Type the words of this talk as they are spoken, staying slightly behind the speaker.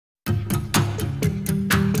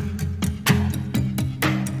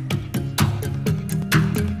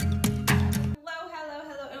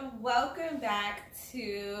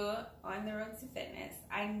to On the Road to Fitness.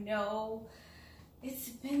 I know it's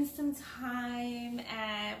been some time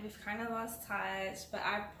and we've kind of lost touch, but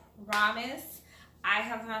I promise I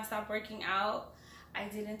have not stopped working out. I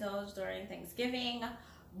did indulge during Thanksgiving,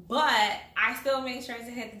 but I still made sure to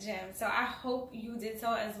hit the gym. So I hope you did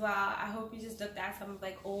so as well. I hope you just looked at some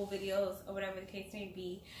like old videos or whatever the case may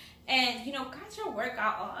be, and you know, got your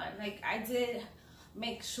workout on. Like I did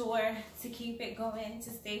make sure to keep it going, to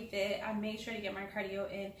stay fit. I made sure to get my cardio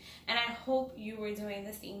in, and I hope you were doing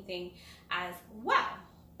the same thing as well.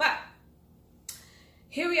 But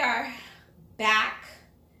here we are, back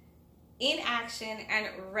in action and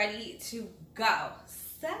ready to go.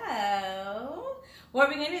 So what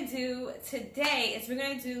we're gonna do today is we're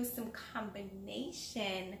gonna do some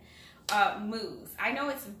combination moves. I know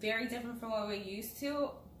it's very different from what we're used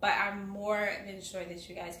to, but I'm more than sure that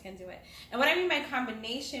you guys can do it. And what I mean by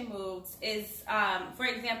combination moves is, for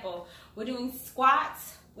example, we're doing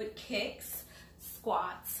squats with kicks,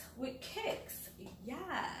 squats with kicks,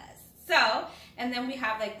 yes. So, and then we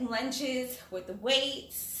have like lunges with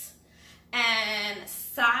weights and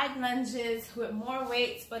side lunges with more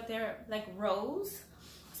weights, but they're like rows.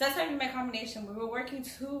 So that's what I mean by combination. We were working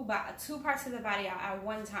two parts of the body out at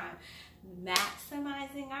one time,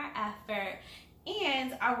 maximizing our effort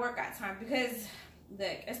and our workout time, because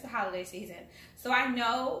look, it's the holiday season. So I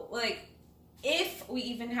know, like, if we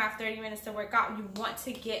even have 30 minutes to work out, you want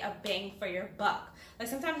to get a bang for your buck. Like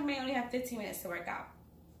sometimes you may only have 15 minutes to work out,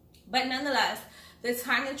 but nonetheless, the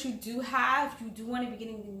time that you do have, you do want to be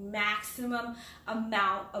getting the maximum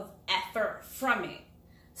amount of effort from it.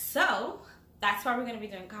 So that's why we're going to be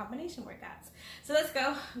doing combination workouts. So let's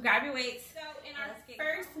go, grab your weights. So in our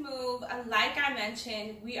first move, like I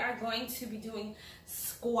mentioned, we are going to be doing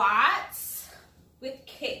squats with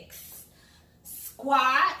kicks.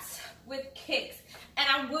 Squats with kicks. And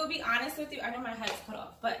I will be honest with you, I know my head's cut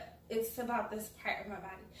off, but it's about this part of my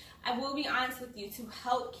body. I will be honest with you, to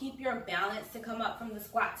help keep your balance to come up from the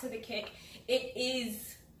squat to the kick,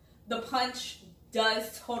 the punch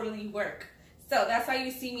does totally work. So that's why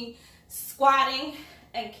you see me squatting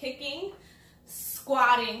and kicking,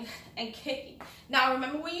 squatting and kicking. Now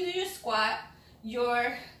remember, when you do your squat,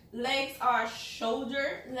 your legs are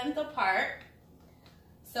shoulder length apart.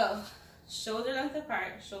 So shoulder length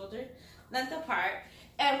apart, shoulder length apart.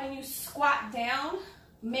 And when you squat down,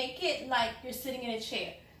 make it like you're sitting in a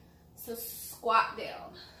chair. So squat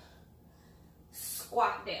down,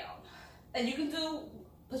 squat down. And you can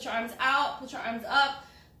put your arms out, put your arms up,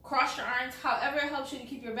 cross your arms, however it helps you to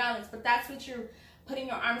keep your balance. But that's what you're putting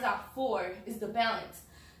your arms out for, is the balance.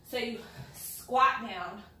 So you squat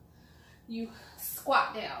down, you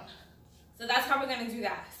squat down. So that's how we're gonna do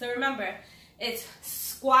that. So remember, it's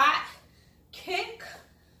squat, kick,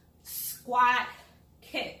 squat,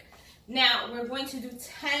 kick. Now we're going to do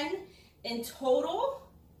 10 in total,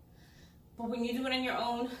 but when you do it on your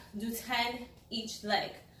own, do 10 each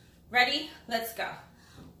leg. Ready? Let's go.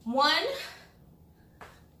 1,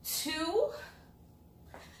 2,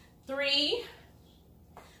 3,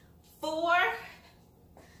 4,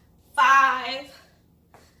 5,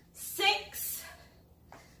 6,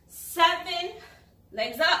 7,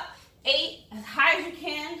 legs up, 8, as high as you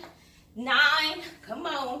can, 9, come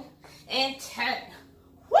on, and 10.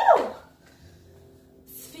 Woo!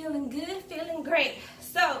 It's feeling good, feeling great.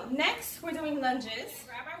 So next we're doing lunges.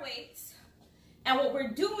 Grab our weights. And what we're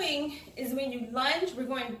doing is, when you lunge, we're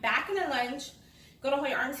going back in a lunge. Gonna hold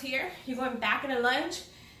your arms here. You're going back in a lunge.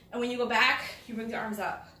 And when you go back, you bring your arms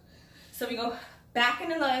up. So we go back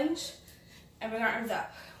in a lunge and bring our arms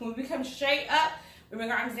up. When we come straight up, we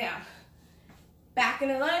bring our arms down. Back in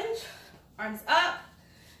a lunge, arms up.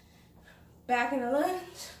 Back in a lunge,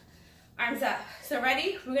 arms up. So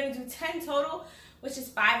ready? We're gonna do 10 total, which is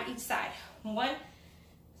 5 each side. 1,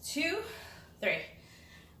 2, 3.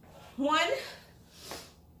 1,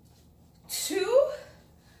 2,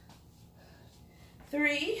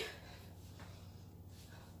 3,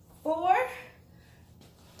 4,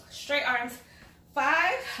 straight arms, 5,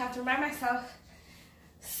 I have to remind myself,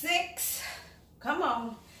 6, come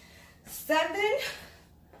on, 7,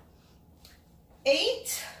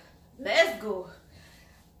 8, let's go,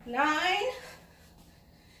 9,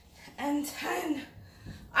 and 10.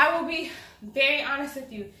 I will be very honest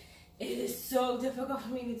with you, it is so difficult for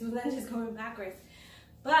me to do lunges going backwards.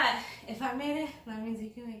 But if I made it, that means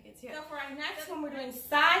you can make it too. So for our next one, we're doing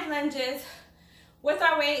side lunges with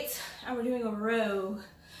our weights, and we're doing a row,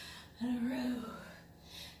 and a row,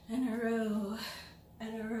 and a row,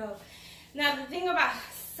 and a row. Now the thing about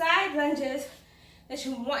side lunges that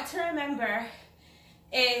you want to remember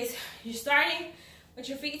is you're starting with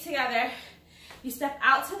your feet together, you step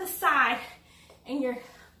out to the side, and you're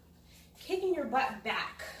kicking your butt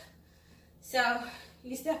back. So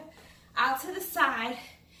you step out to the side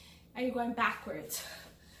and you're going backwards.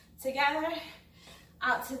 Together,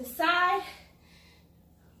 out to the side,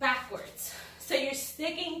 backwards. So you're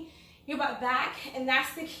sticking your butt back, and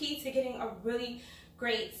that's the key to getting a really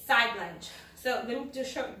great side lunge. So let me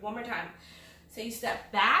just show you one more time. So you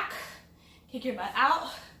step back, kick your butt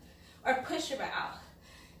out, or push your butt out.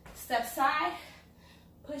 Step side,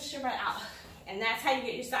 push your butt out. And that's how you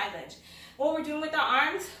get your side lunge. What we're doing with our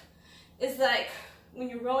arms is like when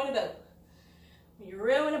you're rowing a boat. When you're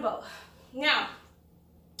rowing a boat. Now,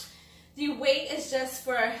 the weight is just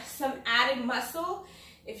for some added muscle.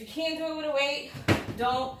 If you can't do it with a weight,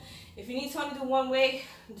 don't. If you need to only do one weight,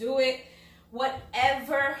 do it.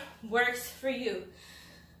 Whatever works for you.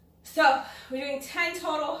 So we're doing 10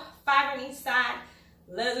 total, 5 on each side.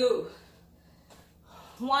 Let's go.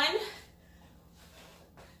 1,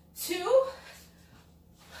 2,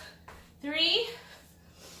 3,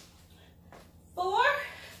 4,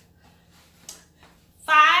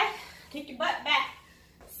 5. Kick your butt back.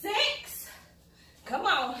 6. Come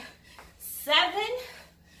on. 7.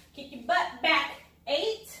 Kick your butt back.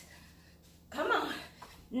 8. Come on.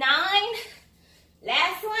 9.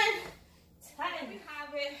 Last one. 10. We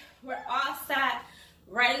have it. We're all set,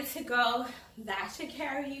 ready to go. That should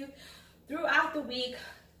carry you throughout the week.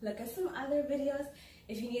 Look at some other videos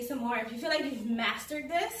if you need some more. If you feel like you've mastered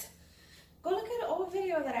this, go look at an old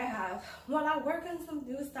video that I have while I work on some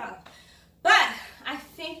new stuff. But I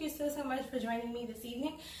thank you so much for joining me this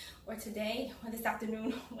evening or today or this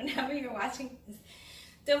afternoon, whenever you're watching this.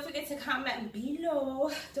 Don't forget to comment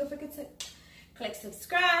below. Don't forget to click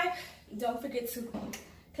subscribe. Don't forget to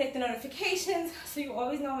click the notifications so you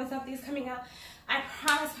always know when something's coming out. I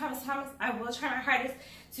promise, I will try my hardest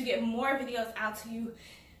to get more videos out to you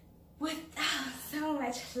without so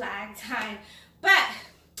much lag time. But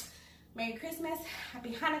Merry Christmas,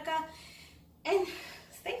 Happy Hanukkah,